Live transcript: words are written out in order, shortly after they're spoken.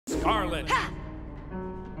Scarlet.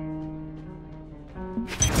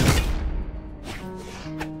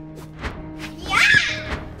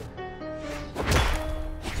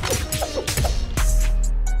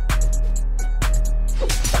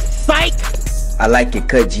 I like it,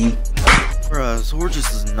 cut G. Bruh, Sword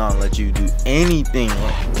just does not let you do anything.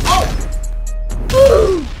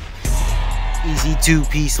 Easy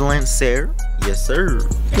two-piece Lancer. Yes, sir.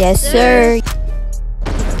 Yes, sir.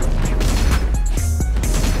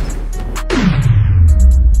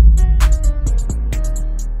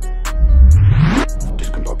 This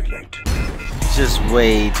cannot be late. It's just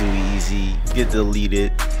way too easy. Get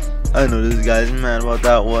deleted. I know this guy's mad about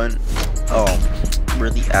that one. Oh,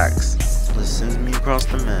 really axe. Just sends me across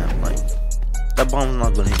the map. Like, that bomb's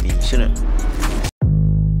not gonna hit me. It shouldn't.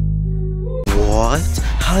 What?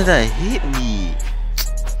 How did that hit me?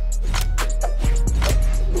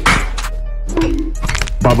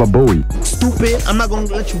 Baba Bowie. Stupid, I'm not gonna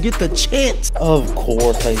let you get the chance. Of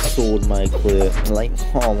course I sold my clip. Like,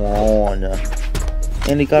 come on.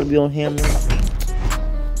 And it gotta be on hammer.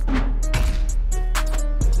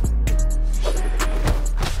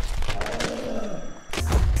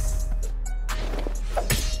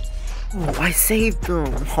 Oh, I saved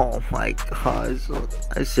them. Oh my gosh.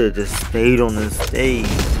 I should have just stayed on this stage.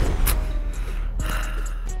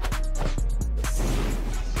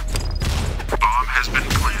 Bomb has been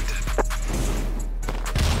planted.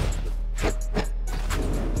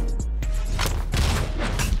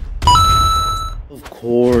 Of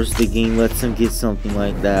course the game lets him get something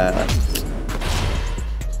like that.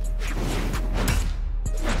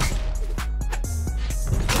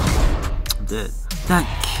 That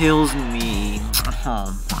kills me.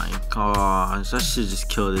 Oh my gosh. I should just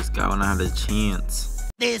kill this guy when I had a chance.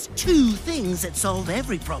 There's two things that solve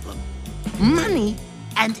every problem. Money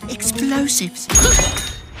and explosives.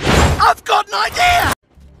 I've got an idea!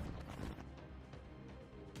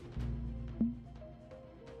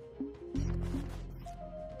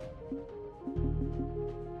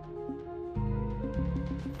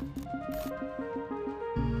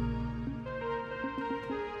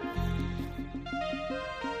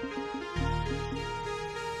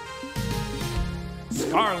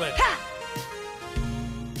 Scarlet.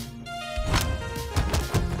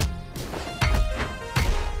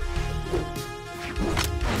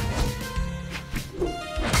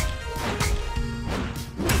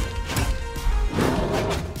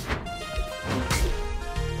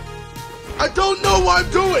 I don't know what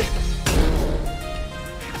I'm doing.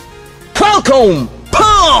 Falcon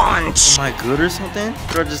punch. Am I good or something?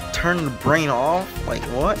 Did I just turn the brain off? Like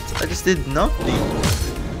what? I just did nothing.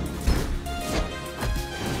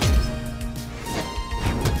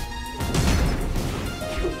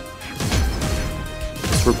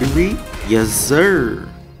 Read? Yes, sir.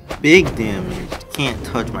 Big damage. Can't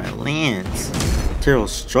touch my lance.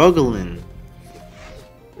 Terrell's struggling.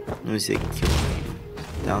 Let me see if I can kill him.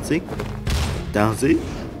 Down sick. Down sick.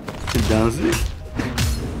 Down sick.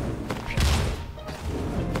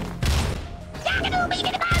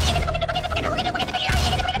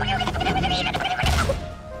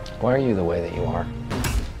 Why are you the way that you are?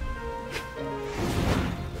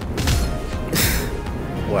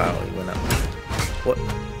 Wow, he went up. What?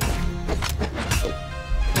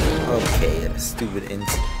 Okay, that's stupid int.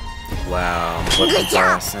 Wow, what's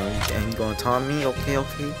awesome. And you gonna taunt me? Okay,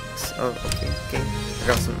 okay. Okay. I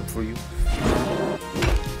got something for you.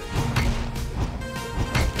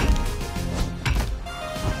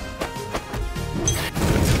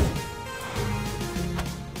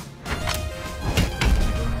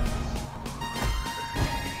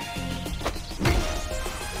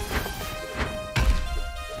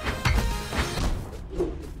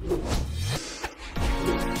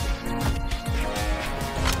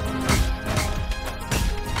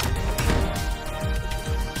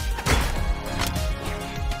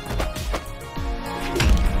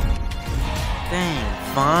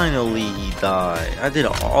 Dang, finally he died. I did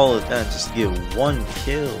all of that just to get one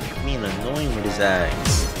kill. Being annoying with his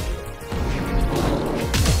axe.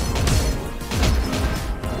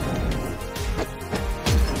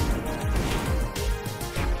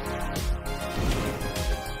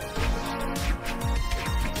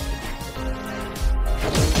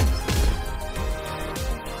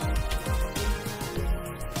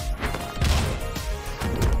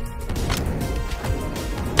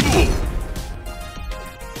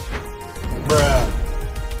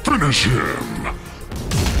 Finish him.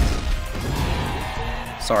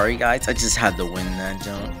 Sorry guys, I just had to win that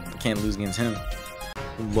jump. I can't lose against him.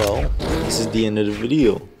 Well, this is the end of the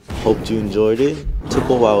video. Hope you enjoyed it. Took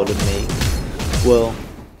a while to make. Well,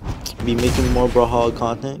 be making more brawlhalla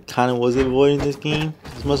content. Kinda was avoiding this game.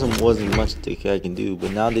 wasn't much that I can do,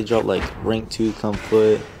 but now they drop like rank 2 come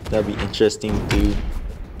foot. That'd be interesting to do.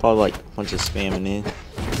 Probably like a bunch of spamming in.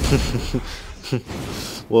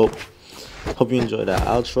 Well, hope you enjoyed that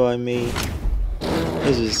outro I made.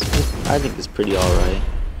 I think it's pretty alright.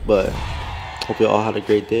 But hope you all had a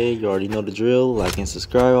great day. You already know the drill. Like and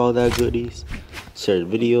subscribe, all that goodies. Share the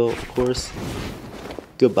video, of course.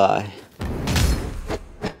 Goodbye.